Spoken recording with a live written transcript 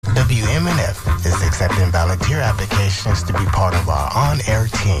WMNF is accepting volunteer applications to be part of our on-air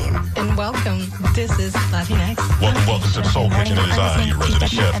team. And welcome. This is Latinx. Welcome to the Soul Kitchen. It is I, your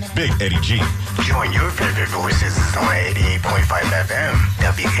resident chef, Big Eddie G. Join your favorite voices on 88.5 FM,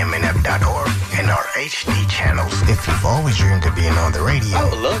 WMNF.org, and our HD channels. If you've always dreamed of being on the radio, I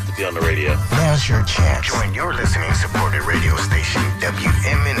would love to be on the radio. Now's your chance. Join your listening-supported radio station,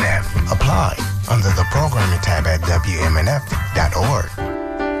 WMNF. Apply under the programming tab at WMNF.org.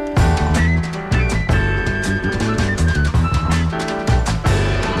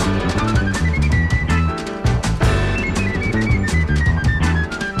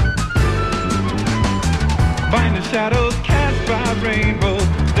 Find the shadows cast by rainbows.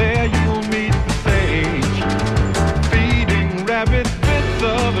 There you'll meet the sage. Feeding rabbits bits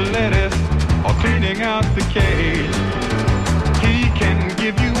of lettuce or cleaning out the cage. He can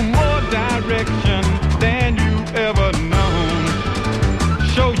give you more direction than you ever known.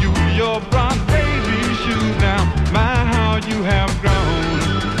 Show you your bronze baby shoes now. My, how you have grown.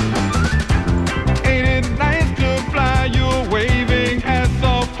 Ain't it nice to fly? You're waving as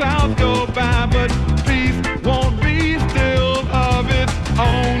soft clouds go by, but peace won't be still of its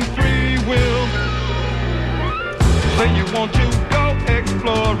own free will. Say you want to go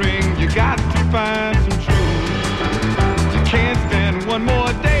exploring, you got to find some truth. You can't stand one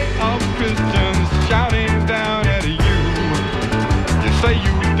more day of Christians shouting down at you. You say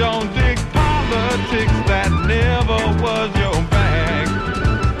you don't dig politics, that never was your bag.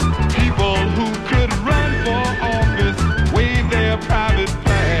 People who could run for office wave their private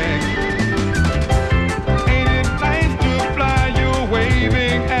flags. Ain't it nice to fly? You're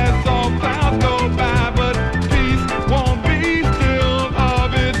waving as all clouds go by, but peace won't be still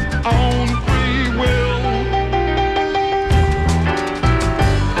of its own free will.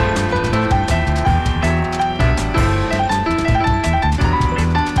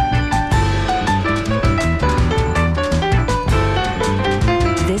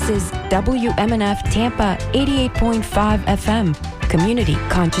 This is WMNF Tampa 88.5 FM, Community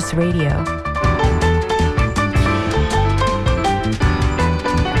Conscious Radio.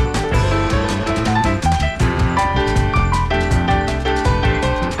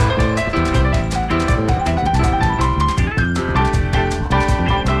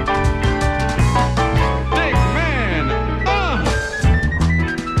 Big man,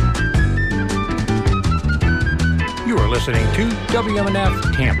 You are listening to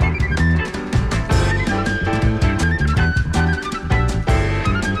WMNF Tampa.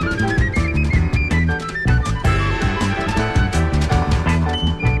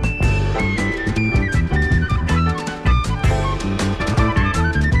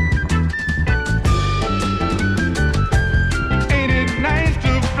 Ain't it nice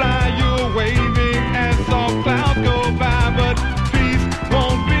to fly? You're waving as soft clouds go by, but peace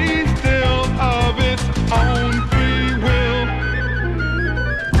won't be still of its own free will.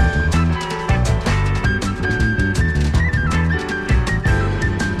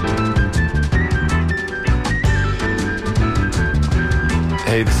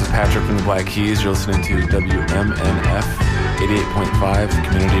 Hey, this is Patrick from the Black Keys. You're listening to WMNF 88.5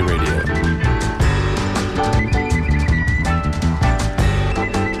 Community Radio.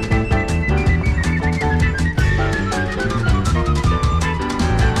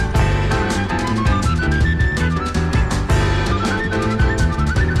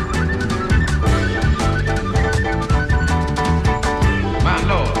 My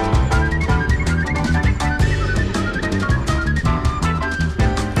Lord.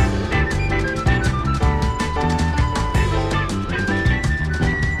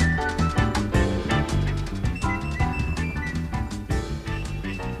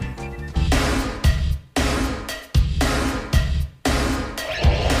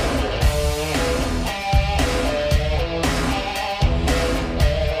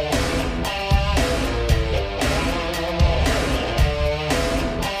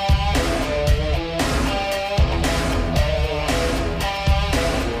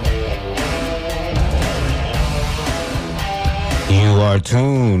 You are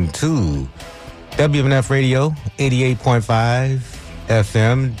tuned to WMNF Radio 88.5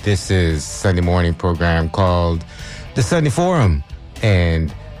 FM. This is Sunday morning program called The Sunday Forum.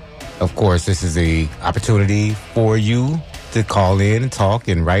 And of course, this is a opportunity for you to call in and talk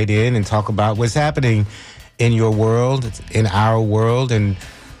and write in and talk about what's happening in your world, in our world, and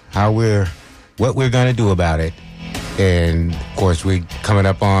what we're going to do about it. And of course, we're coming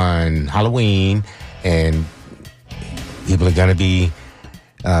up on Halloween, and people are going to be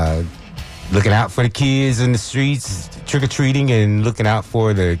looking out for the kids in the streets, trick-or-treating, and looking out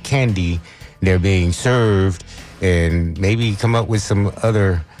for the candy they're being served, and maybe come up with some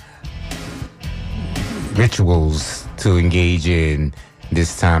other rituals to engage in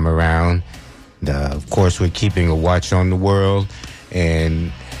this time around. Of course, we're keeping a watch on the world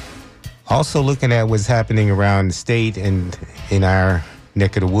and also looking at what's happening around the state and in our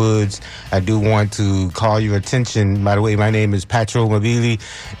neck of the woods. I do want to call your attention. By the way, my name is Patro Mobili,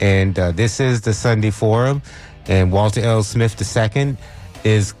 and this is the Sunday Forum, and Walter L. Smith II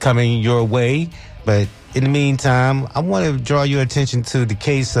is coming your way. But in the meantime, I want to draw your attention to the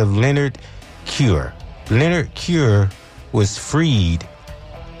case of Leonard Cure. Leonard Cure was freed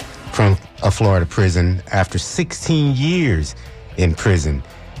from a Florida prison after 16 years in prison.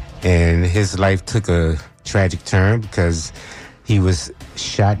 And his life took a tragic turn because he was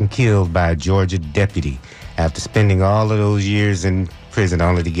shot and killed by a Georgia deputy after spending all of those years in prison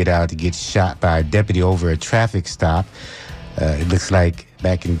only to get out to get shot by a deputy over a traffic stop. It looks like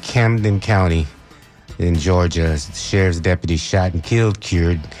back in Camden County in Georgia, the sheriff's deputy shot and killed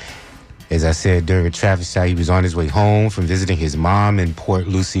Cure. As I said, during a traffic stop, he was on his way home from visiting his mom in Port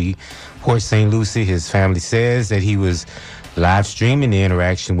St. Lucie. His family says that he was live streaming the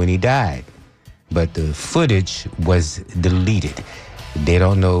interaction when he died, but the footage was deleted. They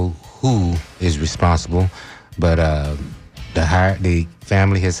don't know who is responsible, but the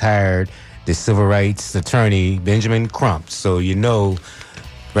family has hired the civil rights attorney, Benjamin Crump. So you know,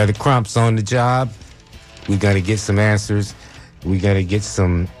 Brother Crump's on the job. We got to get some answers. We got to get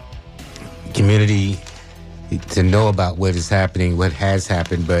some community to know about what is happening, what has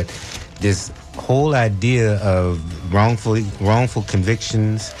happened. But this whole idea of wrongful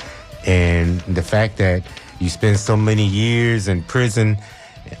convictions and the fact that you spend so many years in prison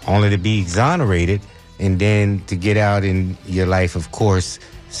only to be exonerated and then to get out in your life, of course,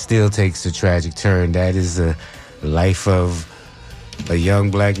 still takes a tragic turn. That is a life of a young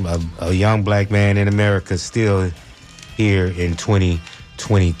black man in America still here in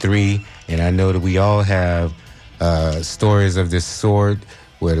 2023. And I know that we all have stories of this sort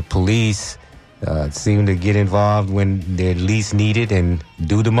where the police seem to get involved when they're least needed and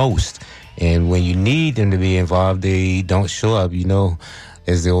do the most. And when you need them to be involved, they don't show up. You know,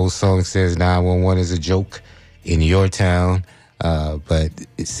 as the old song says, 911 is a joke in your town. But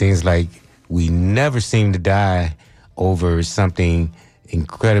it seems like we never seem to die over something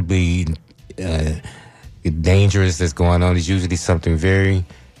incredibly dangerous that's going on. It's usually something very,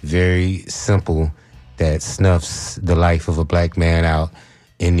 very simple that snuffs the life of a black man out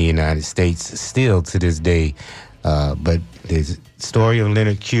in the United States still to this day. But the story of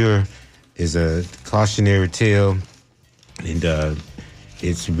Leonard Cure is a cautionary tale, and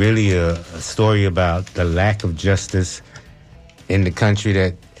it's really a story about the lack of justice in the country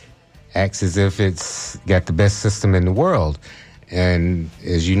that acts as if it's got the best system in the world. And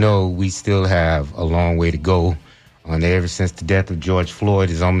as you know, we still have a long way to go on there. Ever since the death of George Floyd,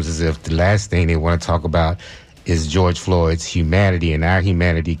 it's almost as if the last thing they want to talk about is George Floyd's humanity, and our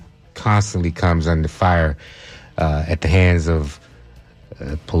humanity constantly comes under fire at the hands of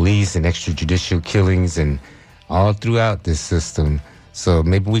police and extrajudicial killings and all throughout this system. So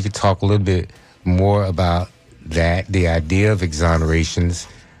maybe we could talk a little bit more about that, the idea of exonerations,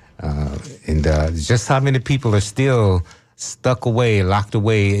 and just how many people are still stuck away, locked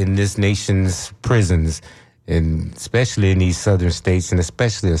away in this nation's prisons, and especially in these southern states, and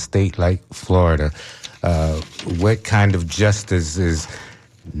especially a state like Florida. What kind of justice is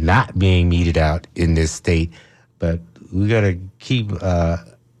not being meted out in this state? But we got to keep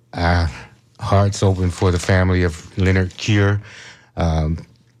our hearts open for the family of Leonard Cure.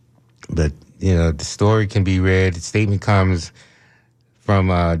 But, you know, the story can be read. The statement comes from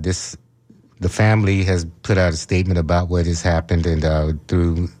the family has put out a statement about what has happened, and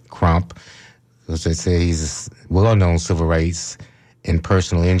through Crump, as I say, he's a well-known civil rights and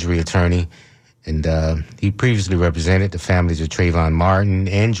personal injury attorney. And he previously represented the families of Trayvon Martin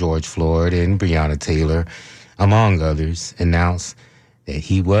and George Floyd and Breonna Taylor, among others, announced that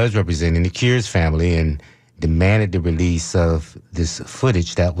he was representing the Cure's family and demanded the release of this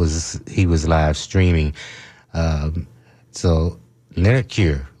footage that he was live streaming. So Leonard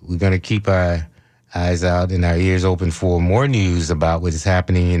Cure, we're going to keep our eyes out and our ears open for more news about what is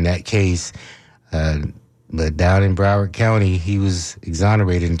happening in that case. But down in Broward County, he was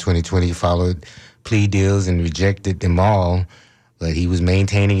exonerated in 2020. He followed plea deals and rejected them all, but he was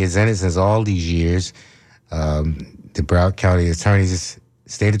maintaining his innocence all these years. The Broward County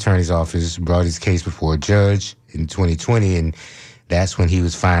State Attorney's Office brought his case before a judge in 2020, and that's when he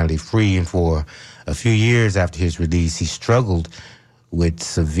was finally free. And for a few years after his release, he struggled with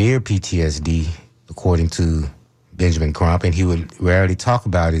severe PTSD, according to Benjamin Crump, and he would rarely talk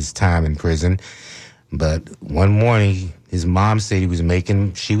about his time in prison. But one morning, his mom said she was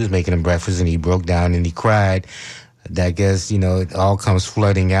making him breakfast, and he broke down and he cried. I guess, it all comes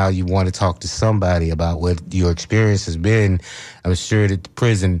flooding out. You want to talk to somebody about what your experience has been. I'm sure that the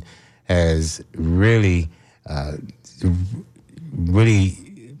prison has really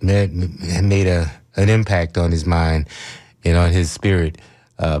made an impact on his mind and on his spirit.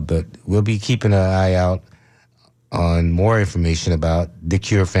 But we'll be keeping an eye out on more information about the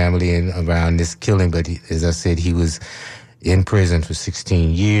Cure family and around this killing. But as I said, he was in prison for 16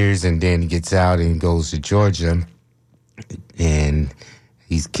 years and then gets out and goes to Georgia. And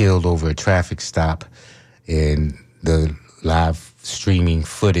he's killed over a traffic stop, and the live streaming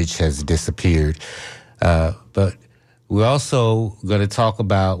footage has disappeared. But we're also going to talk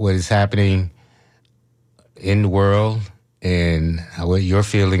about what is happening in the world and what your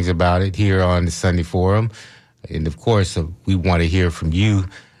feelings about it here on the Sunday Forum. And, of course, we want to hear from you,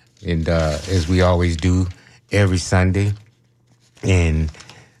 and as we always do every Sunday. And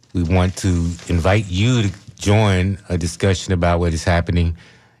we want to invite you to join a discussion about what is happening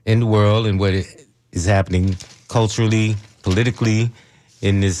in the world and what is happening culturally, politically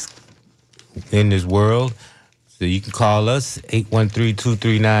in this world. So you can call us.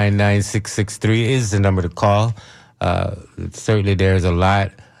 813-239-9663 is the number to call. Certainly there's a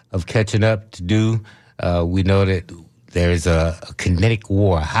lot of catching up to do. We know that there's a kinetic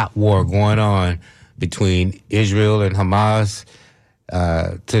war, a hot war going on between Israel and Hamas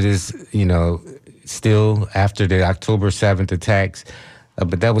to this, still after the October 7th attacks.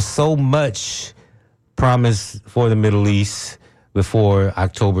 But there was so much promise for the Middle East before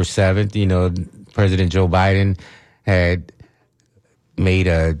October 7th. President Joe Biden had made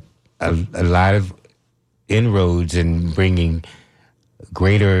a lot of inroads in bringing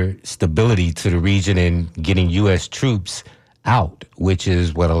greater stability to the region and getting U.S. troops out, which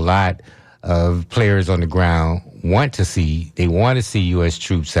is what a lot of players on the ground want to see. They want to see U.S.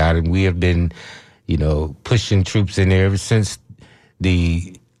 troops out, and we have been, pushing troops in there ever since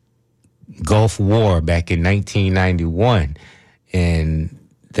the Gulf War back in 1991, and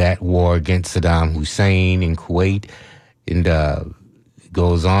that war against Saddam Hussein in Kuwait, and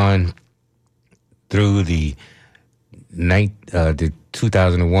goes on through the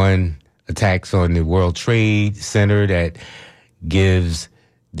 2001 attacks on the World Trade Center that gives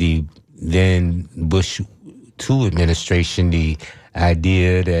the then Bush II administration the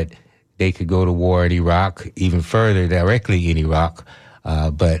idea that they could go to war in Iraq, even further directly in Iraq.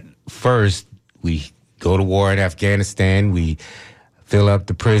 But first, we go to war in Afghanistan. We fill up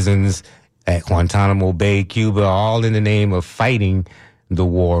the prisons at Guantanamo Bay, Cuba, all in the name of fighting the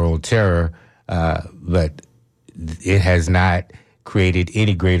war on terror. But it has not created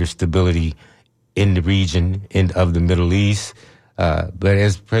any greater stability in the region of the Middle East. But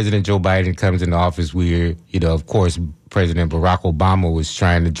as President Joe Biden comes into office, of course, President Barack Obama was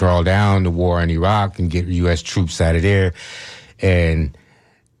trying to draw down the war in Iraq and get U.S. troops out of there. And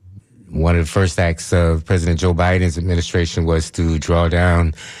one of the first acts of President Joe Biden's administration was to draw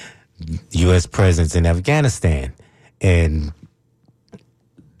down U.S. presence in Afghanistan. And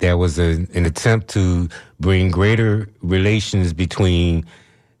there was an attempt to bring greater relations between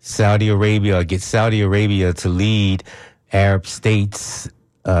Saudi Arabia, or get Saudi Arabia to lead Arab states,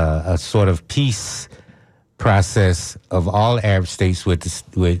 a sort of peace process of all Arab states with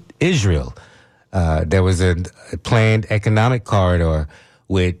Israel. There was a planned economic corridor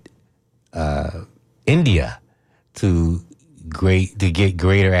with India to get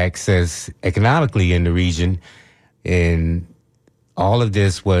greater access economically in the region, and all of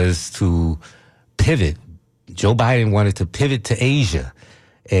this was to pivot. Joe Biden wanted to pivot to Asia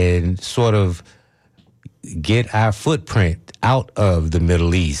and sort of get our footprint out of the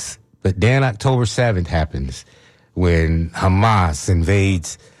Middle East. But then October 7th happens when Hamas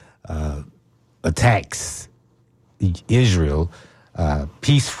invades, attacks Israel,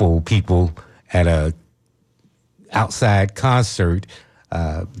 peaceful people at a outside concert.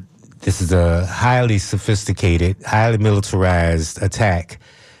 This is a highly sophisticated, highly militarized attack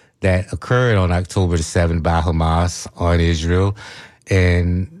that occurred on October the 7th by Hamas on Israel.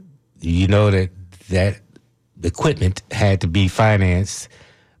 And you know that equipment had to be financed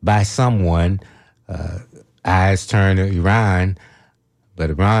by someone. Eyes turned to Iran, but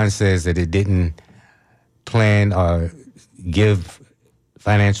Iran says that it didn't plan or give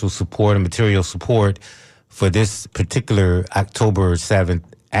financial support and material support for this particular October 7th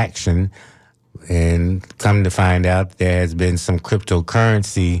action. And come to find out, there has been some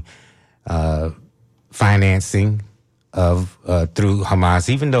cryptocurrency financing of through Hamas,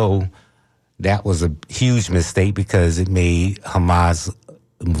 even though that was a huge mistake because it made Hamas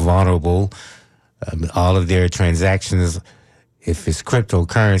vulnerable All of their transactions, if it's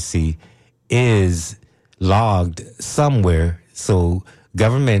cryptocurrency, is logged somewhere. So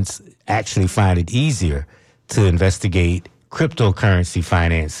governments actually find it easier to investigate cryptocurrency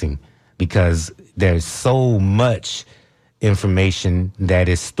financing because there's so much information that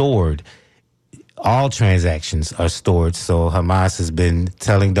is stored. All transactions are stored. So Hamas has been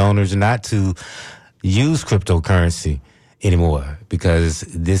telling donors not to use cryptocurrency anymore because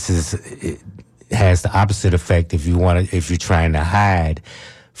it has the opposite effect if you're trying to hide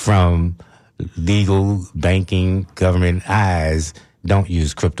from legal banking government eyes. Don't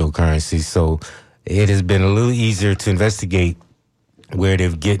use cryptocurrency. So it has been a little easier to investigate where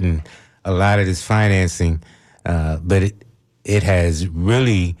they've gotten a lot of this financing, but it has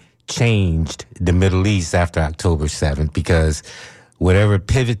really changed the Middle East after October 7th because whatever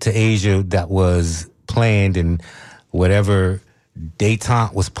pivot to Asia that was planned and whatever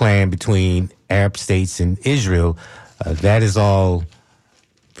détente was planned between Arab states and Israel, that is all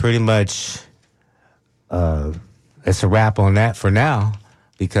pretty much, it's a wrap on that for now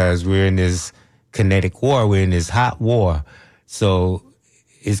because we're in this kinetic war. We're in this hot war. So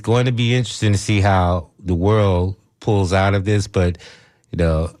it's going to be interesting to see how the world pulls out of this. But,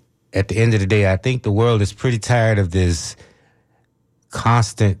 at the end of the day, I think the world is pretty tired of this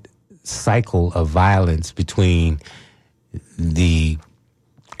constant cycle of violence in the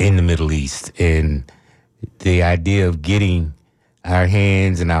Middle East, and the idea of getting our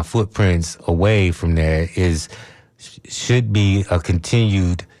hands and our footprints away from there should be a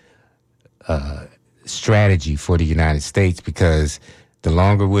continued strategy for the United States, because the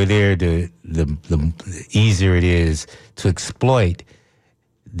longer we're there, the easier it is to exploit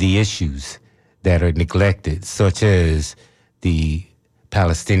the issues that are neglected, such as the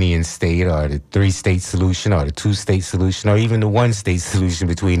Palestinian state or the 3-state solution or the 2-state solution or even the 1-state solution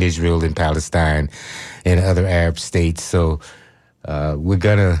between Israel and Palestine and other Arab states. So we're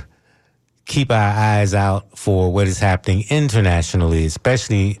going to keep our eyes out for what is happening internationally,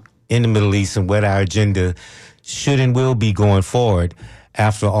 especially in the Middle East, and what our agenda should and will be going forward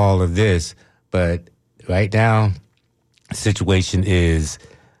after all of this. But right now, the situation is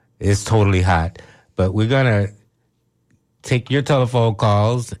totally hot. But we're going to take your telephone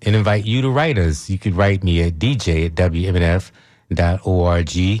calls and invite you to write us. You could write me at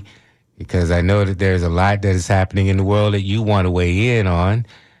dj@wmnf.org, because I know that there's a lot that is happening in the world that you want to weigh in on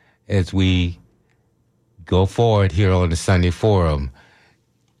as we go forward here on the Sunday Forum.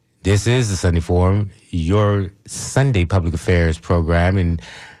 This is the Sunday Forum, your Sunday public affairs program, and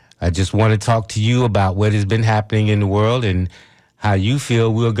I just want to talk to you about what has been happening in the world and how you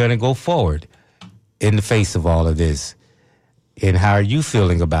feel we're going to go forward in the face of all of this. And how are you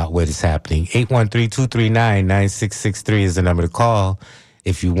feeling about what is happening? 813-239-9663 is the number to call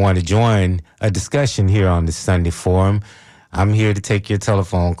if you want to join a discussion here on the Sunday Forum. I'm here to take your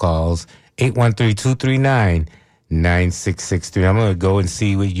telephone calls, 813-239-9663. I'm going to go and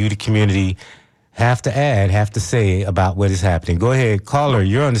see what you, the community, have to say about what is happening. Go ahead, caller.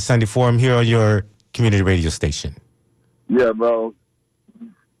 You're on the Sunday Forum here on your community radio station. Yeah, bro.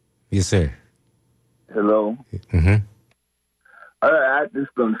 Yes, sir. Hello. Mm-hmm. This is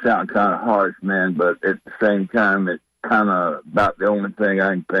going to sound kind of harsh, man, but at the same time, it's kind of about the only thing I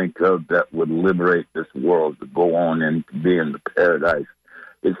can think of that would liberate this world to go on and to be in the paradise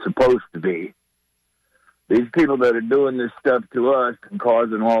it's supposed to be. These people that are doing this stuff to us and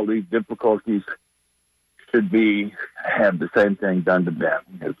causing all these difficulties should have the same thing done to them.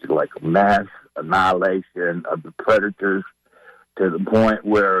 It's like a mass annihilation of the predators to the point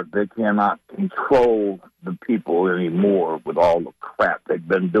where they cannot control the people anymore with all the crap they've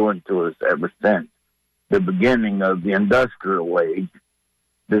been doing to us ever since the beginning of the industrial age.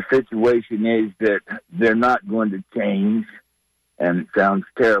 The situation is that they're not going to change, and it sounds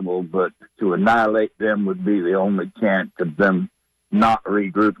terrible, but to annihilate them would be the only chance of them not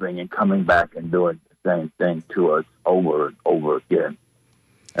regrouping and coming back and doing the same thing to us over and over again.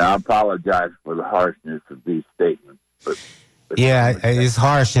 And I apologize for the harshness of these statements, but yeah, it's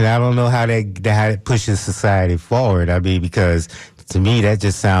harsh, and I don't know how it pushes society forward. I mean, because to me, that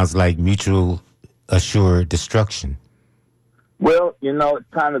just sounds like mutual assured destruction. Well, it's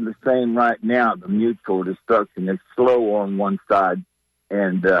kind of the same right now. The mutual destruction is slow on one side,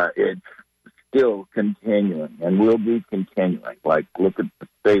 and it's still continuing, and will be continuing. Like, look at the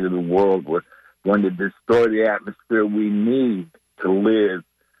state of the world. We're going to destroy the atmosphere we need to live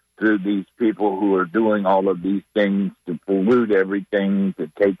through these people who are doing all of these things to pollute everything, to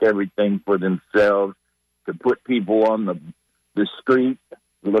take everything for themselves, to put people on the street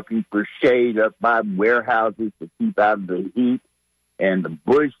looking for shade up by warehouses to keep out of the heat. and the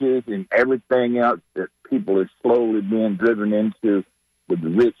bushes and everything else that people are slowly being driven into, with the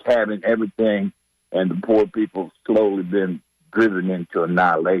rich having everything and the poor people slowly being driven into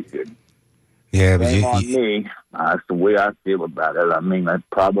annihilation. Yeah, but Shame on me. That's the way I feel about it. I mean,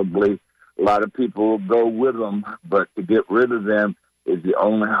 probably a lot of people will go with them, but to get rid of them is the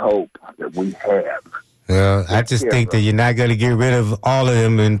only hope that we have. Well, I just think that you're not going to get rid of all of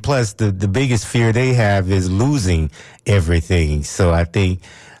them, and plus the biggest fear they have is losing everything. So I think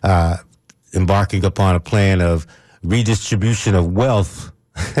embarking upon a plan of redistribution of wealth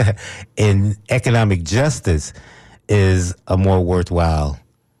and economic justice is a more worthwhile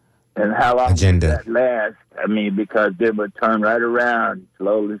and how long agenda. Does that last? I mean, because they would turn right around,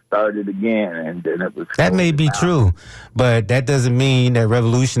 slowly started again, and then it was... That may be true, but that doesn't mean that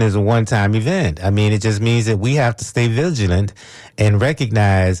revolution is a one-time event. I mean, it just means that we have to stay vigilant and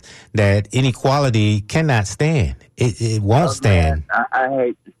recognize that inequality cannot stand. It won't stand. Man, I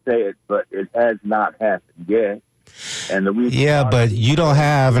hate to say it, but it has not happened yet. And the reason but you don't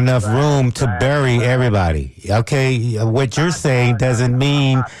have enough room to bury everybody. Okay, what you're saying doesn't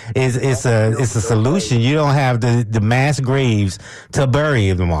mean it's a solution. You don't have the mass graves to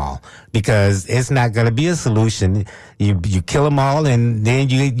bury them all, because it's not going to be a solution. You kill them all, and then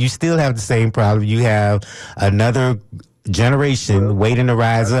you still have the same problem. You have another generation waiting to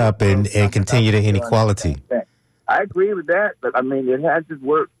rise up and continue the inequality. I agree with that, but I mean, it hasn't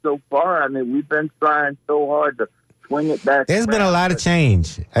worked so far. I mean, we've been trying so hard to swing it back. There's been a lot of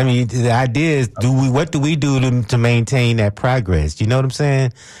change. I mean, the idea is, what do we do to maintain that progress? You know what I'm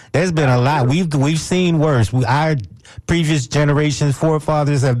saying? There's been a lot. We've seen worse. Our previous generations,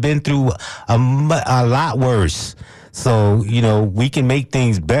 forefathers, have been through a lot worse. So, we can make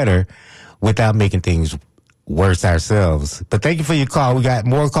things better without making things worse ourselves. But thank you for your call. We got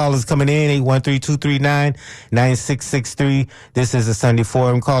more callers coming in. 813-239-9663. This is a Sunday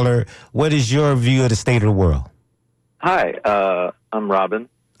Forum. Caller, what is your view of the state of the world? Hi, I'm Robin.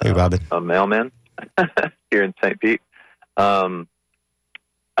 Hey, Robin. A mailman here in St. Pete. I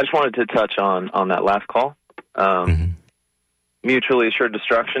just wanted to touch on that last call. Mutually assured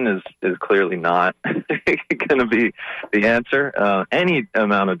destruction is clearly not going to be the answer. Any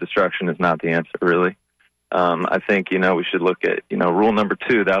amount of destruction is not the answer, really. I think, we should look at, rule number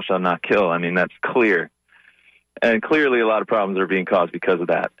 2, thou shalt not kill. I mean, that's clear. And clearly a lot of problems are being caused because of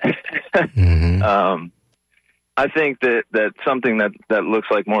that. I think that something that looks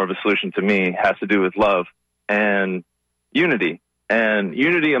like more of a solution to me has to do with love and unity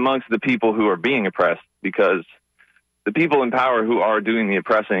amongst the people who are being oppressed, because the people in power who are doing the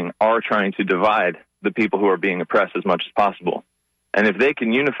oppressing are trying to divide the people who are being oppressed as much as possible. And if they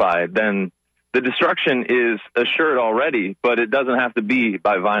can unify, then the destruction is assured already, but it doesn't have to be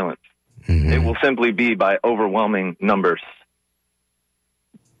by violence. It will simply be by overwhelming numbers.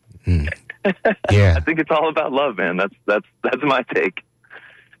 Yeah, I think it's all about love, man. That's my take.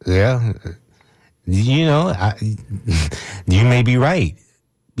 Yeah, you may be right,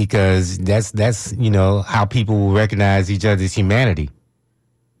 because that's how people will recognize each other's humanity.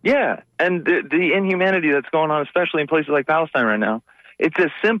 Yeah, and the inhumanity that's going on, especially in places like Palestine right now, it's as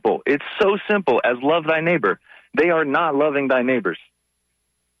simple. It's so simple as love thy neighbor. They are not loving thy neighbors.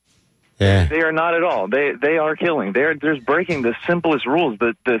 Yeah. They are not at all. They are killing. They're just breaking the simplest rules,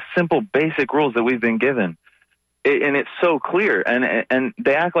 the simple basic rules that we've been given. And it's so clear. And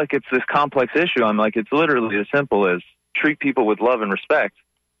they act like it's this complex issue. I'm like, it's literally as simple as treat people with love and respect.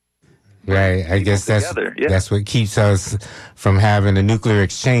 Right. I guess that's what keeps us from having a nuclear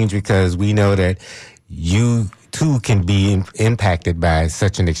exchange, because we know that you too can be impacted by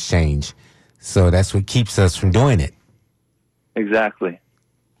such an exchange. So that's what keeps us from doing it. Exactly.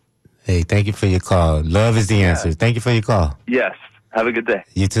 Hey, thank you for your call. Love is the answer. Thank you for your call. Yes. Have a good day.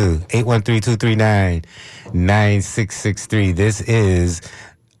 You too. 813-239-9663. This is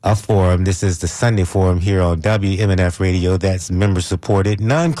a forum. This is the Sunday Forum here on WMNF Radio. That's member-supported,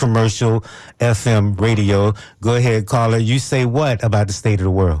 non-commercial FM radio. Go ahead, caller. You say what about the state of the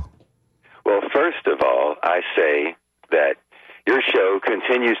world? Well, first of all, I say that your show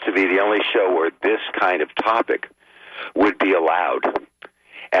continues to be the only show where this kind of topic would be allowed.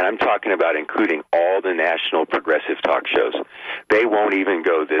 And I'm talking about including all the national progressive talk shows. They won't even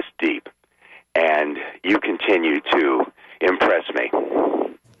go this deep. And you continue to impress me.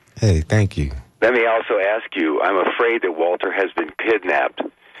 Hey, thank you. Let me also ask you, I'm afraid that Walter has been kidnapped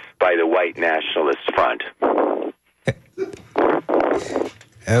by the White Nationalist Front.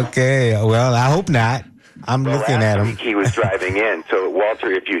 Okay, well, I hope not. I'm looking at him. Last week he was driving in. So,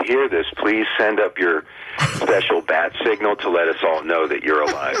 Walter, if you hear this, please send up your special bat signal to let us all know that you're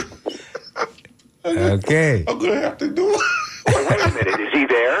alive. Okay. I'm going to have to do it. Well, wait a minute. Is he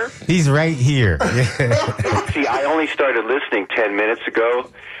there? He's right here. See, I only started listening 10 minutes ago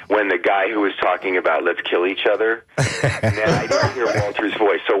when the guy who was talking about let's kill each other. And then I didn't hear Walter's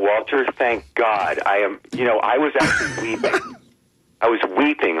voice. So, Walter, thank God. I was actually weeping. I was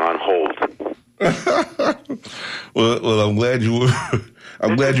weeping on hold. well, I'm glad you were.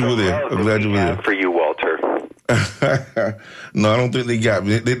 I'm glad you were there. I'm glad you were there. For you, Walter. No, I don't think they got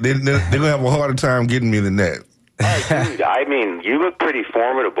me. They're gonna have a harder time getting me than that. Hey, dude, I mean, you look pretty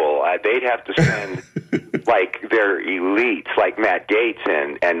formidable. They'd have to send, like, their elites, like Matt Gaetz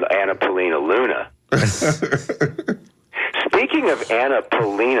and Anna Paulina Luna. Speaking of Anna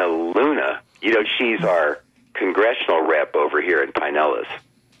Paulina Luna, she's our congressional rep over here in Pinellas.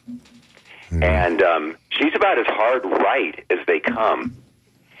 And she's about as hard right as they come.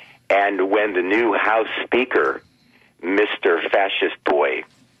 And when the new House Speaker, Mr. Fascist Boy,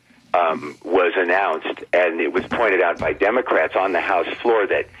 was announced, and it was pointed out by Democrats on the House floor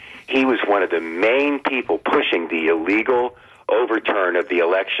that he was one of the main people pushing the illegal overturn of the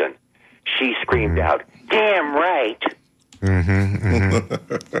election, she screamed out, "Damn right."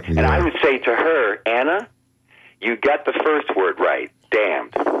 And I would say to her, Anna, you got the first word right.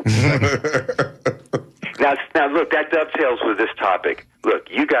 Damned. Now, look, that dovetails with this topic. Look,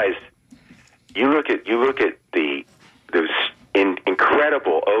 you guys, you look at the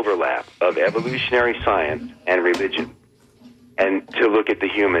incredible overlap of evolutionary science and religion, and to look at the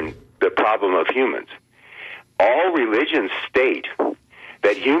problem of humans. All religions state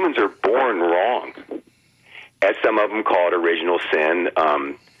that humans are born wrong, as some of them call it original sin.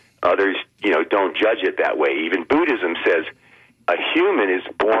 Others, don't judge it that way. Even Buddhism says a human is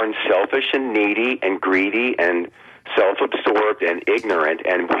born selfish and needy and greedy and self-absorbed and ignorant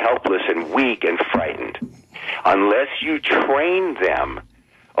and helpless and weak and frightened. Unless you train them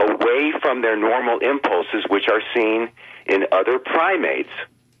away from their normal impulses, which are seen in other primates,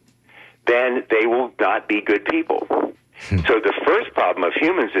 then they will not be good people. So the first problem of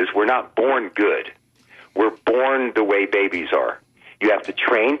humans is we're not born good. We're born the way babies are. You have to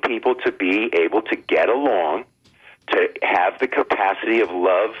train people to be able to get along, to have the capacity of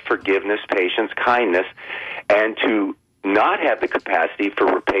love, forgiveness, patience, kindness, and to not have the capacity for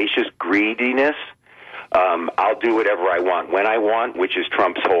rapacious greediness. I'll do whatever I want when I want, which is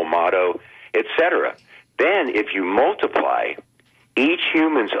Trump's whole motto, etc. Then if you multiply each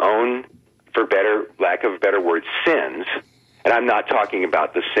human's own, for lack of a better word, sins, and I'm not talking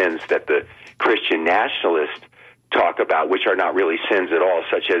about the sins that the Christian nationalists talk about, which are not really sins at all,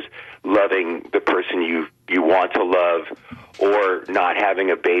 such as loving the person you want to love, or not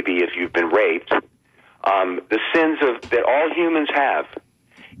having a baby if you've been raped. The sins that all humans have.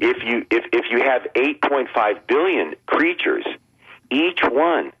 If you have 8.5 billion creatures, each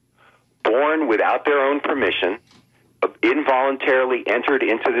one born without their own permission, involuntarily entered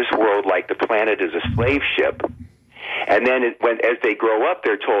into this world like the planet is a slave ship, and then as they grow up,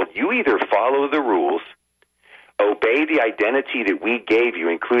 they're told, you either follow the rules, obey the identity that we gave you,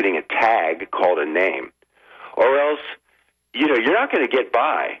 including a tag called a name, or else, you're not going to get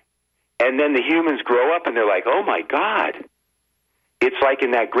by. And then the humans grow up and they're like, oh my God. It's like in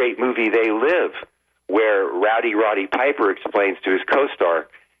that great movie They Live, where Rowdy Roddy Piper explains to his co-star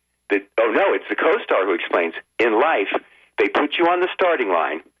that, it's the co-star who explains, in life, they put you on the starting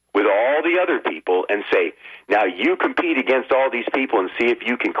line with all the other people and say, now you compete against all these people and see if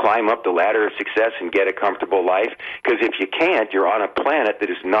you can climb up the ladder of success and get a comfortable life. Because if you can't, you're on a planet that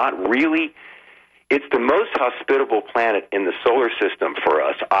is not really, it's the most hospitable planet in the solar system for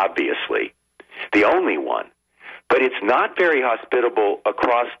us, obviously. The only one. But it's not very hospitable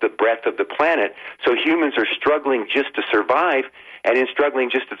across the breadth of the planet, so humans are struggling just to survive, and in struggling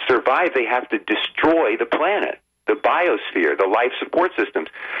just to survive, they have to destroy the planet, the biosphere, the life support systems.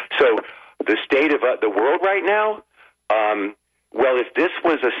 So the state of the world right now, if this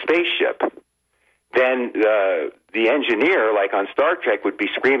was a spaceship, then the engineer, like on Star Trek, would be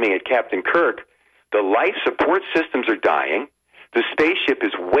screaming at Captain Kirk, the life support systems are dying, the spaceship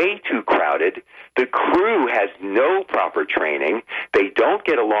is way too crowded, the crew has no proper training, they don't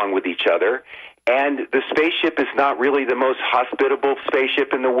get along with each other, and the spaceship is not really the most hospitable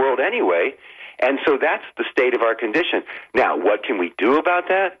spaceship in the world anyway, and so that's the state of our condition. Now, what can we do about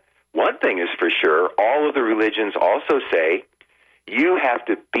that? One thing is for sure, all of the religions also say you have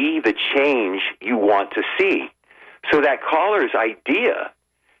to be the change you want to see. So that caller's idea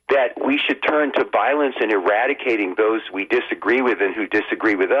that we should turn to violence and eradicating those we disagree with and who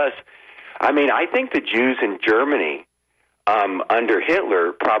disagree with us. I mean, I think the Jews in Germany under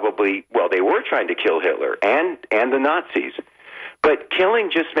Hitler they were trying to kill Hitler and the Nazis. But killing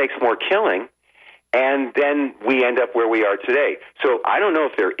just makes more killing. And then we end up where we are today. So I don't know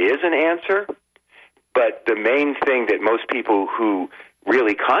if there is an answer, but the main thing that most people who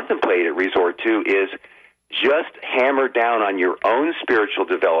really contemplate it resort to is just hammer down on your own spiritual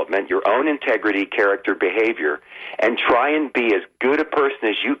development, your own integrity, character, behavior, and try and be as good a person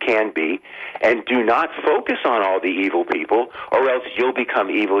as you can be, and do not focus on all the evil people, or else you'll become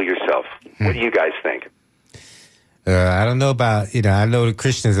evil yourself. What do you guys think? I don't know about, I know the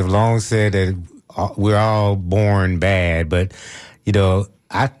Christians have long said that we're all born bad, but,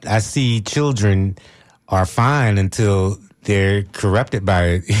 I see children are fine until they're corrupted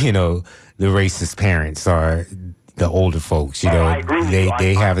by, the racist parents or the older folks. I agree with you.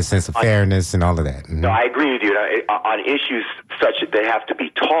 They have a sense of fairness and all of that. No, I agree with you. On issues such that they have to be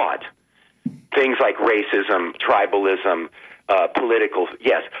taught, things like racism, tribalism, political,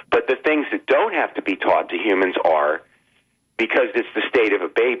 yes. But the things that don't have to be taught to humans are, because it's the state of a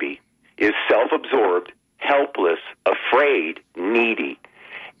baby, is self-absorbed, helpless, afraid, needy.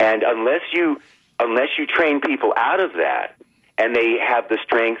 And unless you train people out of that, and they have the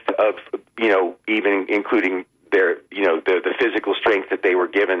strength of, even including their, the physical strength that they were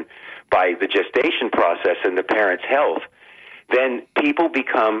given by the gestation process and the parent's health, then people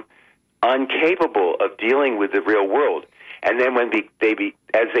become incapable of dealing with the real world. And then when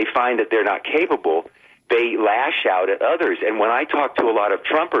as they find that they're not capable, they lash out at others. And when I talk to a lot of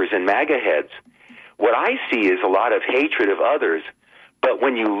Trumpers and MAGA heads, what I see is a lot of hatred of others. But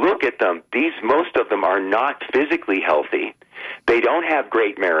when you look at them, most of them are not physically healthy. They don't have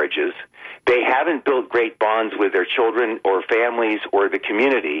great marriages. They haven't built great bonds with their children or families or the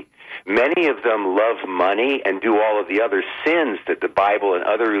community. Many of them love money and do all of the other sins that the Bible and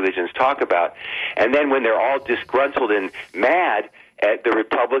other religions talk about. And then when they're all disgruntled and mad at the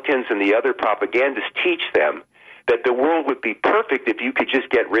Republicans and the other propagandists teach them that the world would be perfect if you could just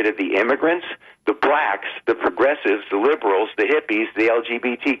get rid of the immigrants, the blacks, the progressives, the liberals, the hippies, the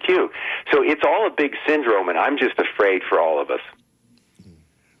LGBTQ. So it's all a big syndrome, and I'm just afraid for all of us.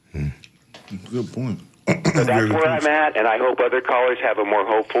 Good point. So that's where I'm at, and I hope other callers have a more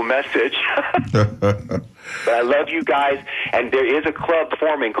hopeful message. But I love you guys, and there is a club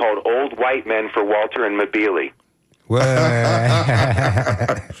forming called Old White Men for Walter and Mabili.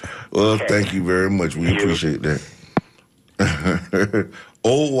 Well, thank you very much. We appreciate that.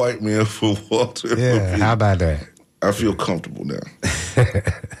 Old White Men for Walter. Yeah, how about that? I feel comfortable now.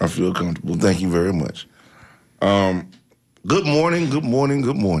 I feel comfortable. Thank you very much. Good morning, good morning,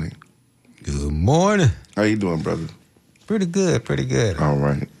 good morning. Good morning. How you doing, brother? Pretty good, pretty good. All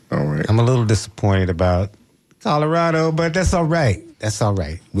right, all right. I'm a little disappointed about Colorado, but that's all right. That's all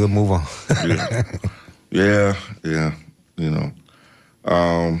right. We'll move on. Yeah,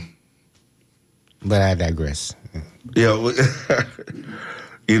 but I digress. Yeah,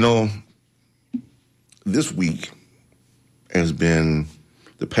 this week has been,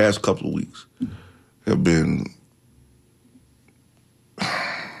 the past couple of weeks have been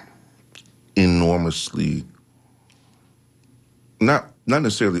enormously, not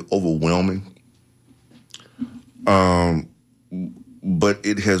necessarily overwhelming, but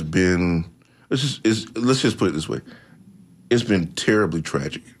it has been, let's just put it this way, it's been terribly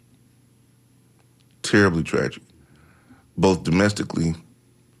tragic. Terribly tragic, both domestically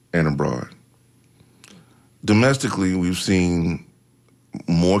and abroad. Domestically, we've seen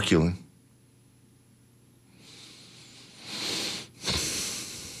more killing.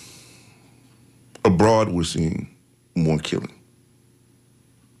 Abroad, we're seeing more killing.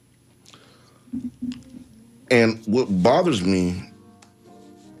 And what bothers me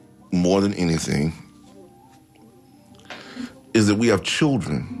more than anything is that we have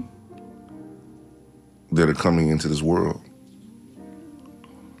children that are coming into this world.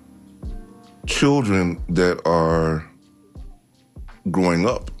 Children that are growing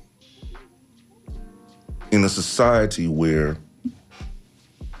up in a society where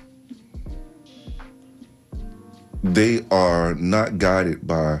they are not guided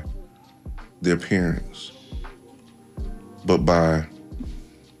by their parents, but by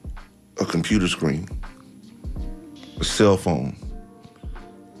a computer screen, a cell phone,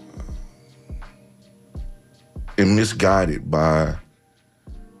 and misguided by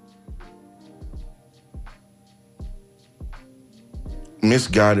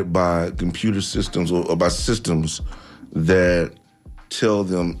computer systems or by systems that tell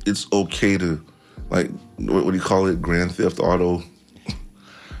them it's okay to, like, what do you call it, Grand Theft Auto?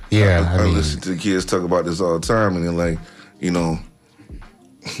 Yeah, I listen to the kids talk about this all the time, and they're like,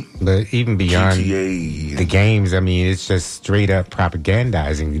 But even beyond GTA, the games, it's just straight up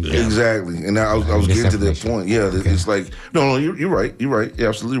propagandizing. Exactly, and I was getting to that point. Yeah, it's like, no, you're right. You're right. You're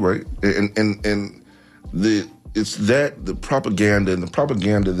absolutely right. And It's that the propaganda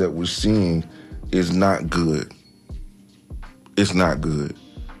that we're seeing is not good. It's not good.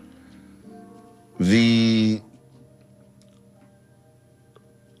 The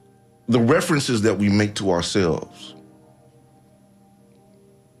references that we make to ourselves.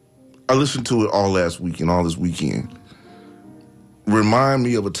 I listened to it all last week and all this weekend. Remind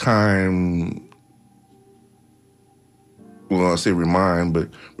me of a time, well, I say remind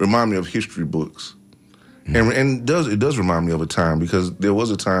me of history books. And it does remind me of a time, because there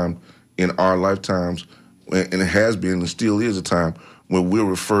was a time in our lifetimes, and it has been and still is a time, where we're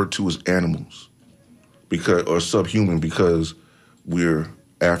referred to as animals or subhuman because we're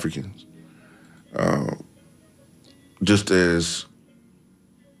Africans. Just as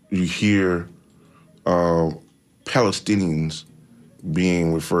you hear Palestinians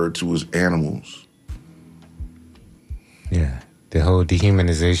being referred to as animals. Yeah, the whole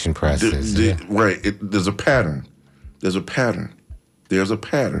dehumanization process. Right, there's a pattern. There's a pattern.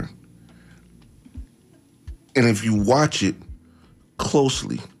 And if you watch it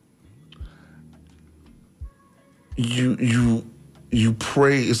closely, you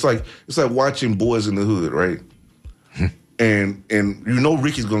pray. It's like watching Boys in the Hood, right? and you know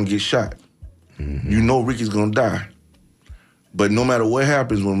Ricky's gonna get shot. Mm-hmm. You know Ricky's gonna die. But no matter what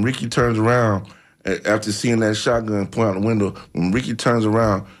happens, when Ricky turns around after seeing that shotgun point out the window, when Ricky turns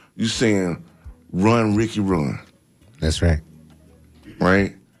around, you're saying, "Run, Ricky, run." That's right.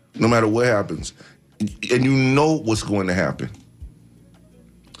 Right? No matter what happens. And you know what's going to happen.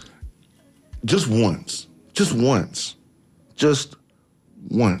 Just once,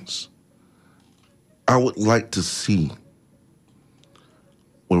 I would like to see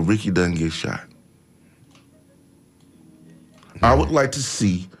when Ricky doesn't get shot. I would like to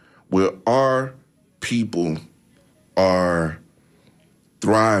see where our people are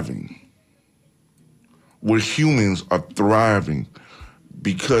thriving, where humans are thriving,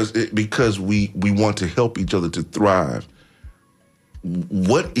 because we want to help each other to thrive.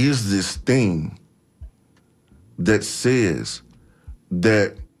 What is this thing that says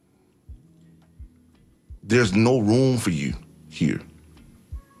that there's no room for you here?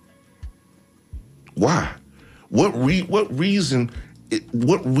 Why? What reason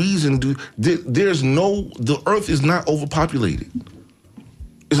do the earth is not overpopulated?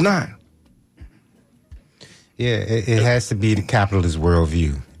 It's not. Yeah, it has to be the capitalist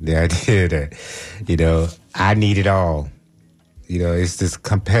worldview. The idea that, I need it all. It's this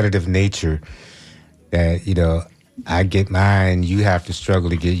competitive nature that, I get mine, you have to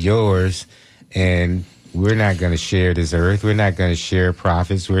struggle to get yours, and we're not going to share this earth. We're not going to share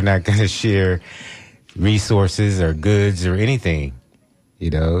profits. We're not going to share resources or goods or anything.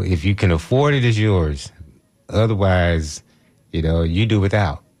 If you can afford it, it's yours. Otherwise, you do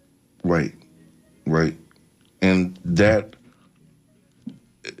without. Right. And that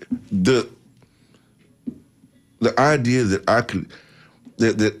the idea that I could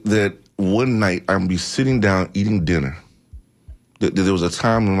that one night I'm be sitting down eating dinner. That there was a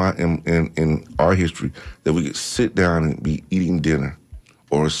time in our history that we could sit down and be eating dinner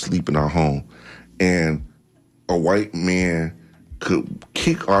or asleep in our home, and a white man could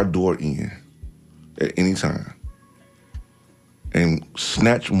kick our door in at any time and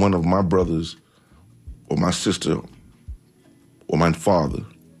snatch one of my brothers or my sister or my father,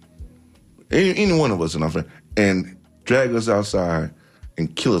 any one of us in our family, and drag us outside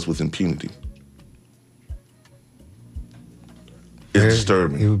and kill us with impunity. It's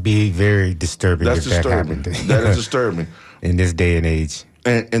disturbing. It would be very disturbing if that happened. That is disturbing in this day and age.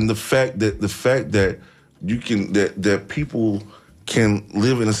 And the fact that you can that people can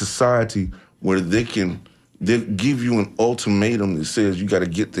live in a society where they give you an ultimatum that says you got to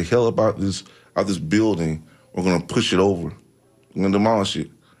get the hell up out this building. We're gonna push it over. We're gonna demolish it.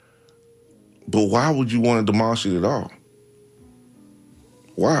 But why would you want to demolish it at all?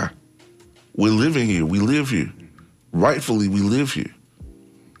 Why? We're living here. We live here. Rightfully, we live here.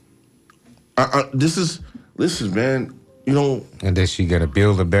 Listen, man. Unless you're gonna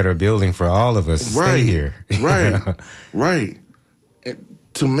build a better building for all of us to stay here. Right. And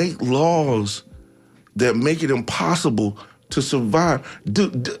to make laws that make it impossible to survive.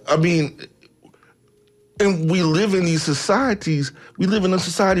 And we live in these societies. We live in a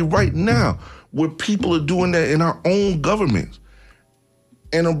society right now where people are doing that in our own governments.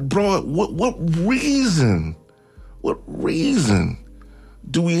 And abroad, what reason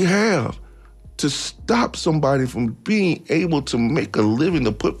do we have to stop somebody from being able to make a living,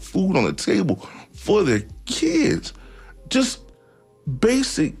 to put food on the table for their kids? Just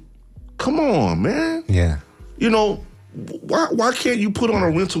basic, come on, man. Yeah. Why can't you put on a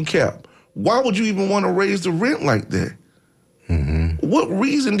rental cap Why would you even want to raise the rent like that? Mm-hmm. What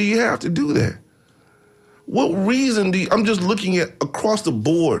reason do you have to do that? What reason do you... I'm just looking at across the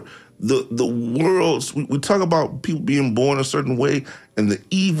board, the world. We talk about people being born a certain way and the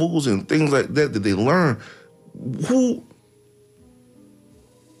evils and things like that they learn.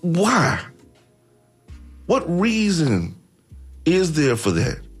 Why? What reason is there for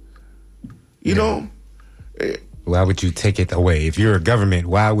that? You know? Why would you take it away? If you're a government,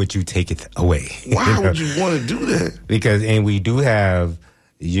 why would you take it away? Why would you want to do that? Because, and we do have,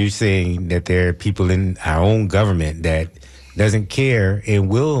 you're saying that there are people in our own government that doesn't care and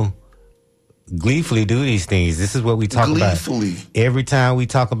will gleefully do these things. This is what we talk about every time we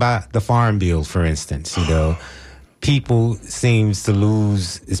talk about the farm bill, for instance. You know, people seems to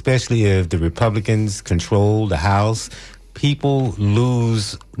lose, especially if the Republicans control the House, people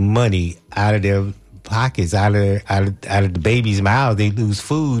lose money out of their pockets, out of the baby's mouth. They lose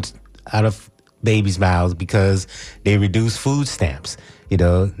food out of babies' mouths because they reduce food stamps. You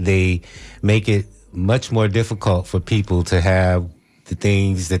know, they make it much more difficult for people to have the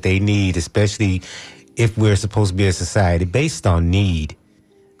things that they need, especially if we're supposed to be a society based on need.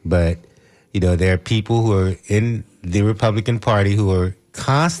 But, you know, there are people who are in the Republican Party who are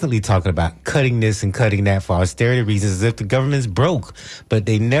constantly talking about cutting this and cutting that for austerity reasons as if the government's broke. But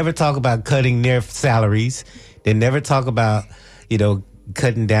they never talk about cutting their salaries. They never talk about, you know,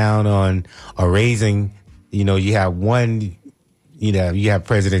 cutting down on or raising, you know, you have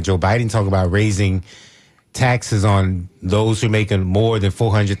President Joe Biden talk about raising taxes on those who are making more than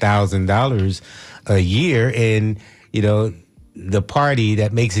 $400,000 a year. And, you know, the party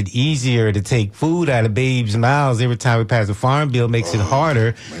that makes it easier to take food out of babies' mouths every time we pass a farm bill makes it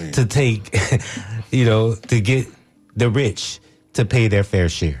harder to take, you know, to get the rich to pay their fair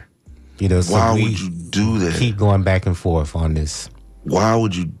share. You know, so why would you do that? Keep going back and forth on this. Why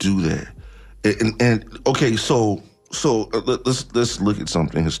would you do that? And okay, so let's look at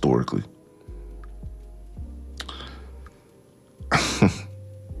something historically.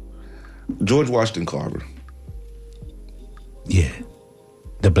 George Washington Carver. Yeah.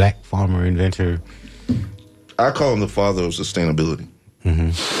 The black farmer inventor. I call him the father of sustainability.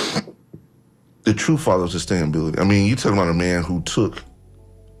 Mm-hmm. The true father of sustainability. I mean, you're talking about a man who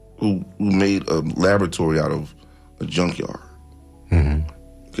made a laboratory out of a junkyard. Mm-hmm.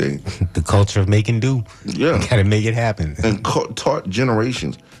 Okay. The culture of making do. Yeah. You gotta make it happen. And taught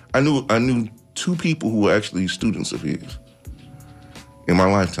generations. I knew two people who were actually students of his in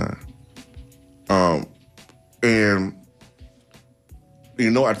my lifetime. And you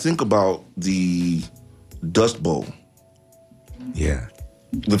know, I think about the Dust Bowl. Yeah.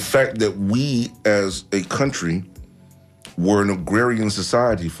 The fact that we as a country were an agrarian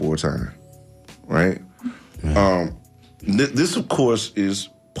society for a time, right? Yeah. This, of course, is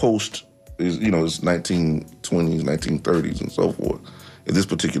it's 1920s, 1930s, and so forth at this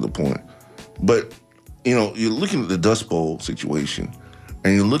particular point. But, you know, you're looking at the Dust Bowl situation,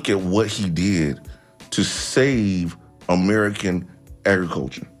 and you look at what he did to save American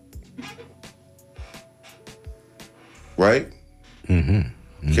agriculture. Right? Mm-hmm.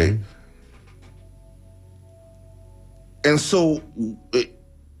 Mm-hmm. Okay. And so,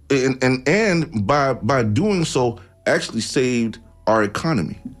 and by doing so, actually saved our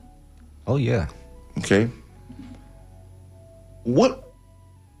economy. Oh, yeah. Okay. What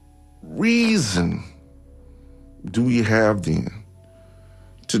reason do we have then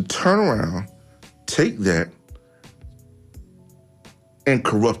to turn around, take that, and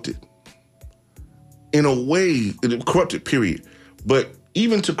corrupt it? In a way, corrupt it, period. But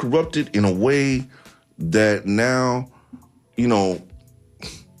even to corrupt it in a way that now, you know,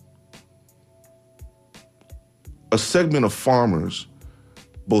 a segment of farmers,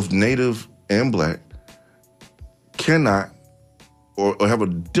 both native and black, cannot or have a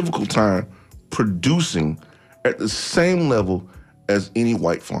difficult time producing at the same level as any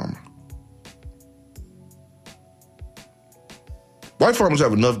white farmer. White farmers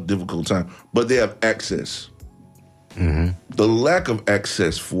have enough difficult time, but they have access. Mm-hmm. The lack of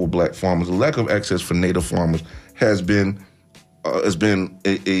access for black farmers, the lack of access for native farmers has been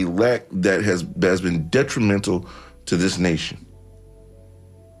a lack that has been detrimental to this nation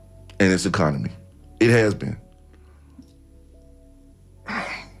and its economy. It has been.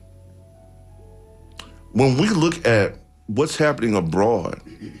 When we look at what's happening abroad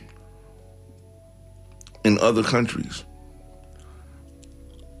in other countries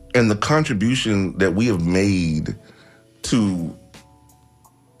and the contribution that we have made to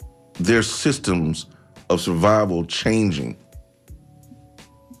their systems of survival changing,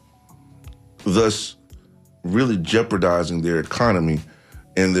 thus really jeopardizing their economy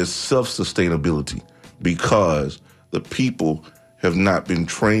and there's self-sustainability because the people have not been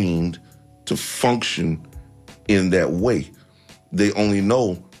trained to function in that way. They only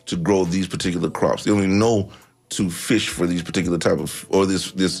know to grow these particular crops. They only know to fish for these particular type of, or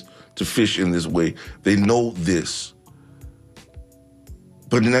this to fish in this way. They know this.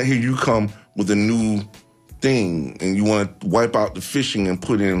 But then here you come with a new thing and you want to wipe out the fishing and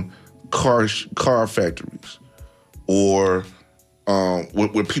put in car factories or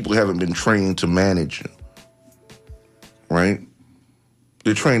where people haven't been trained to manage it, right?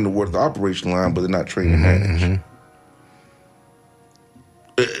 They're trained to work the operation line, but they're not trained to manage.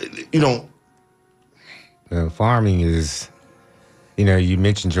 Farming is, you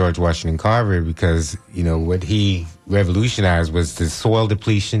mentioned George Washington Carver because, what he revolutionized was the soil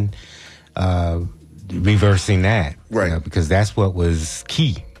depletion, reversing that. Right. Because that's what was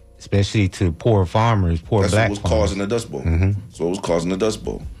key, especially to poor farmers, black farmers. That's what was causing the Dust Bowl. So it was causing the Dust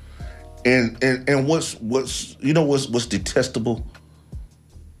Bowl. And what's detestable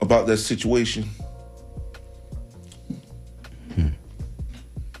about that situation?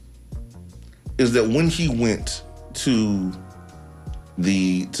 Is that when he went to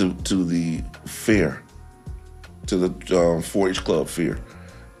the fair, to the 4-H Club fair,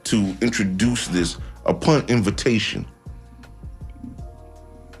 to introduce this upon invitation,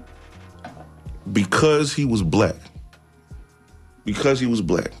 because he was black,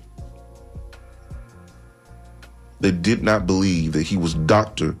 they did not believe that he was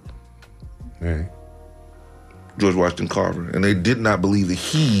Dr. George Washington Carver, and they did not believe that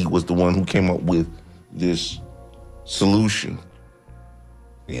he was the one who came up with this solution.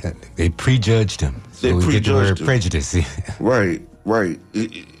 Yeah, they prejudged him. So we get the word prejudice. Right.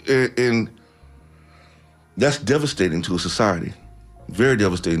 And that's devastating to a society. Very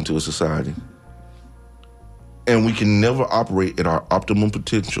devastating to a society. And we can never operate at our optimum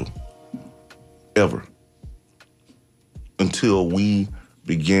potential, ever, until we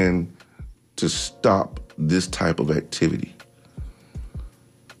begin to stop this type of activity.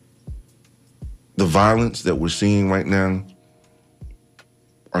 The violence that we're seeing right now,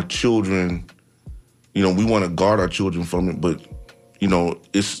 our children, we want to guard our children from it, but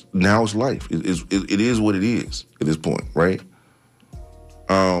it's life. It is what it is at this point, right?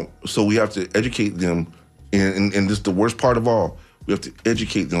 So we have to educate them, and this is the worst part of all. We have to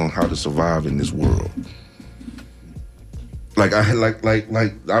educate them on how to survive in this world. I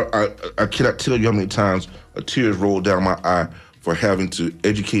cannot tell you how many times a tear rolled down my eye for having to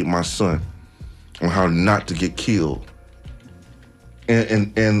educate my son on how not to get killed,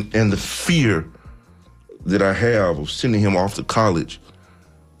 and the fear that I have of sending him off to college.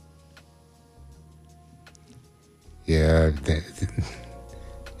 Yeah,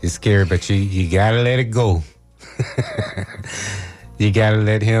 it's scary, but you gotta let it go. You gotta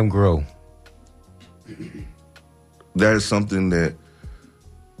let him grow. That is something that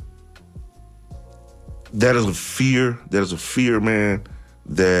is a fear. That is a fear, man,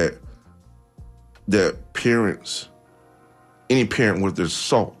 that parents, any parent worth their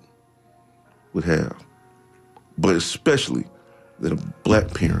salt would have. But especially that a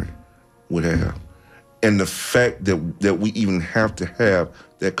black parent would have. And the fact that we even have to have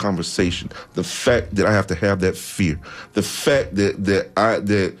that conversation, the fact that I have to have that fear, the fact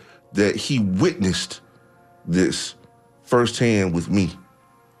that he witnessed this firsthand with me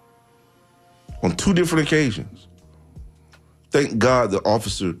on 2 different occasions. Thank God the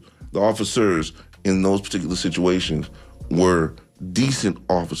officers in those particular situations were decent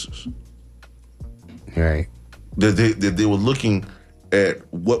officers. Right. That they were looking at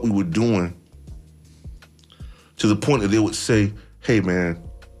what we were doing to the point that they would say, "Hey man,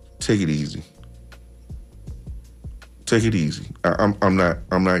 take it easy. Take it easy. I'm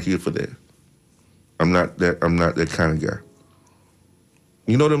not here for that. I'm not that kind of guy."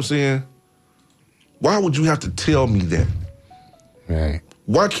 You know what I'm saying? Why would you have to tell me that? Right.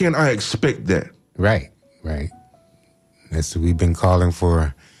 Why can't I expect that? Right. That's what we've been calling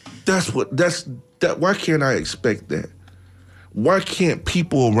for. Why can't I expect that? Why can't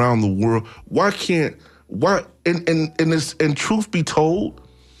people around the world, and truth be told,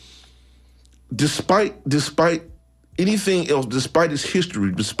 despite anything else, despite its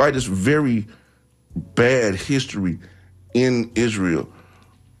history, despite its very bad history in Israel,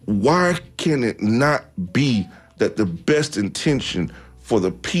 why can it not be that the best intention for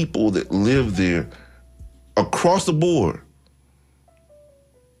the people that live there across the board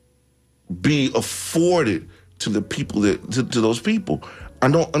be afforded to the people to those people? I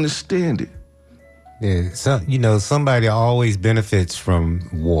don't understand it. Yeah, somebody always benefits from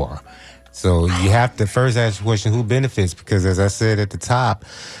war. So you have to first ask the question, who benefits? Because as I said at the top,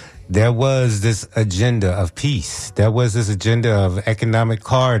 there was this agenda of peace. There was this agenda of economic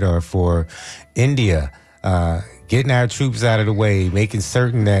corridor for India, getting our troops out of the way, making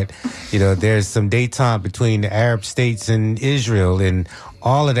certain that, there's some détente between the Arab states and Israel, and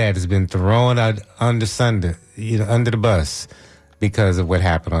all of that has been thrown out under the bus because of what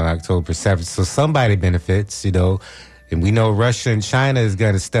happened on October 7th. So somebody benefits, and we know Russia and China is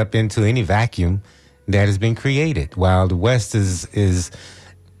going to step into any vacuum that has been created, while the West is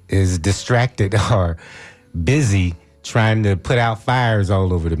distracted or busy trying to put out fires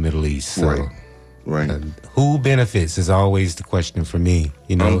all over the Middle East. So, right. Who benefits is always the question for me.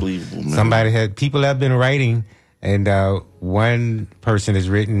 Unbelievable, man. People have been writing, and one person has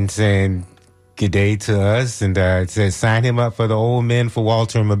written saying good day to us, and it says sign him up for the Old Men for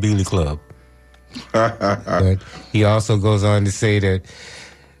Walter and Mabili Club. But he also goes on to say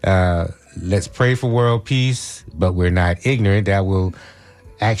that let's pray for world peace, but we're not ignorant that will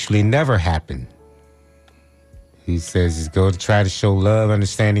actually never happen. He says he's going to try to show love,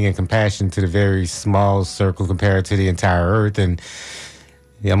 understanding, and compassion to the very small circle compared to the entire earth. And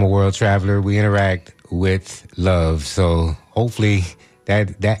I'm a world traveler. We interact with love. So hopefully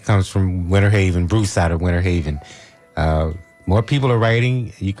that comes from Winter Haven, Bruce out of Winter Haven. More people are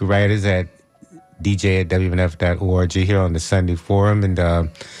writing. You can write us at dj@wmnf.org here on the Sunday Forum. And the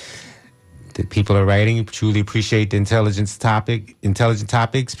people are writing. Truly appreciate the intelligent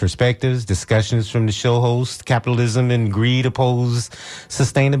topics, perspectives, discussions from the show host. Capitalism and greed opposes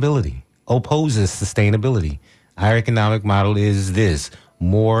sustainability. Our economic model is this: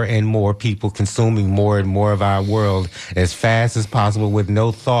 more and more people consuming more and more of our world as fast as possible with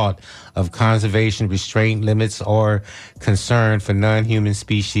no thought of conservation, restraint, limits, or concern for non-human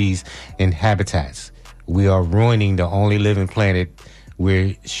species and habitats. We are ruining the only living planet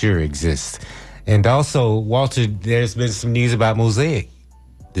we're sure exists. And also, Walter, there's been some news about Mosaic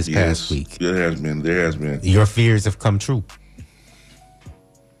this past week. There has been. Your fears have come true.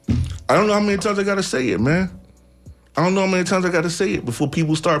 I don't know how many times I got to say it, man. I don't know how many times I got to say it before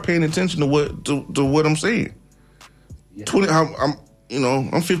people start paying attention to what I'm saying. Yeah.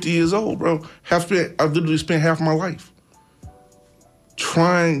 I'm 50 years old, bro. I've literally spent half my life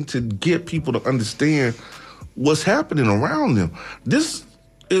trying to get people to understand what's happening around them. This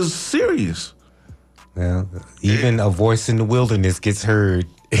is serious. Well, even a voice in the wilderness gets heard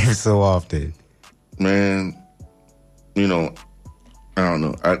so often. Man, I don't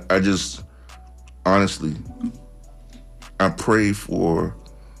know. I just, honestly, I pray for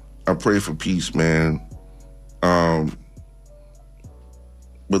peace, man.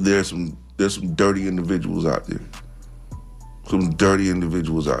 But there's some dirty individuals out there.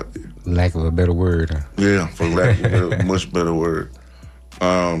 Lack of a better word. Huh? Yeah, for lack of a much better word.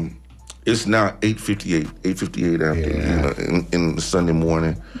 It's now 8:58 after in the Sunday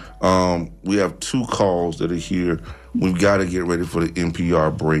morning. We have two calls that are here. We've got to get ready for the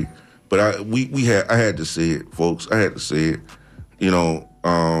NPR break. But I had to say it, folks. I had to say it.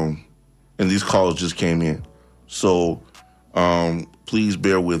 And these calls just came in. So please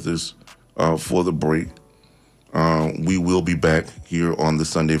bear with us for the break. We will be back here on the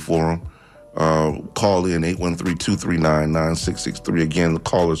Sunday Forum. Call in 813-239-9663. Again, the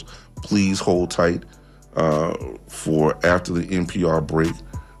callers, please hold tight for after the NPR break,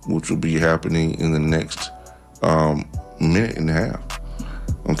 which will be happening in the next minute and a half.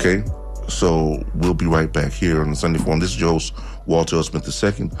 Okay? So we'll be right back here on the Sunday Forum. This is your host, Walter L. Smith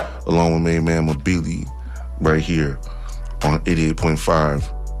II, along with main man Mabili, right here on 88.5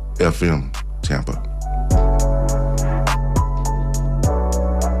 FM Tampa.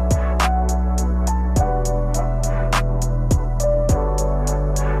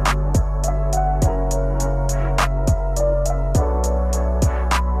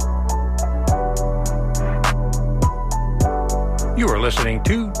 You are listening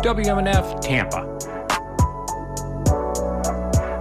to WMNF Tampa.